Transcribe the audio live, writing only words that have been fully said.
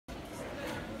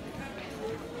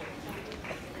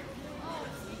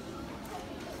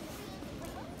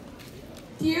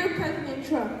Dear President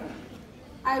Trump,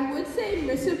 I would say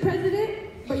Mr.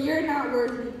 President, but you're not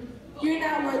worthy. You're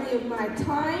not worthy of my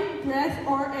time, breath,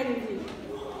 or energy.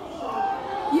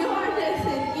 You are just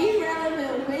an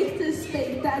irrelevant waste of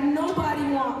space that nobody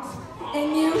wants,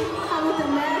 and you have with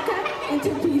America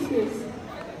into pieces.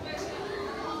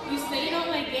 You say you don't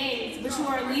like gangs, but you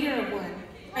are a leader of one.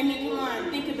 I mean, come on,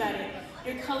 think about it.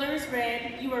 Your color is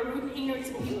red, you are rude and ignorant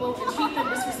to people and treat them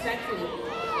disrespectfully.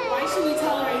 Why should we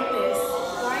tolerate this?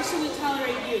 Why should we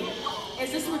tolerate you?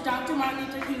 Is this what Dr. Martin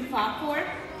Luther King fought for?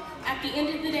 At the end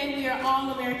of the day, we are all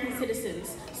American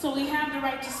citizens, so we have the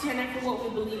right to stand up for what we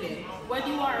believe in, whether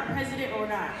you are a president or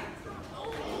not.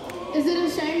 Is it a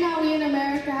shame that we in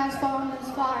America has fallen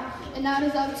this far, and now it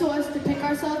is up to us to pick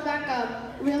ourselves back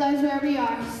up, realize where we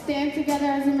are, stand together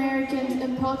as Americans,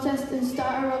 and protest and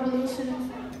start a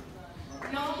revolution?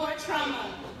 No more trauma,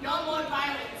 no more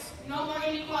violence, no more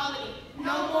inequality,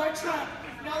 no more Trump,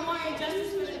 no more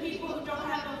injustice for the people who don't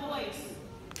have a voice.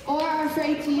 Or are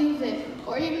afraid to use it,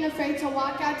 or even afraid to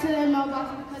walk out to their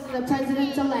mailbox because of the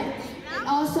president's-elect. And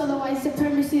also the white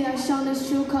supremacy that's shown its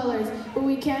true colors, but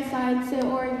we can't silence it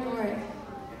or ignore it.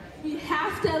 We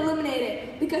have to eliminate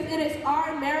it because it is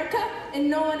our America and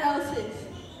no one else's.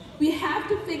 We have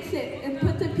to fix it and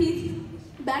put the piece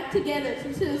back together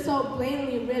since it is so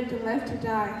blatantly ripped and left to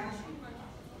die.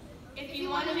 If you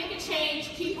want to make a change,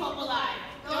 keep hope alive.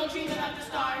 Don't dream about the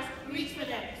stars, reach for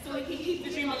them so we can keep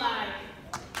the dream alive.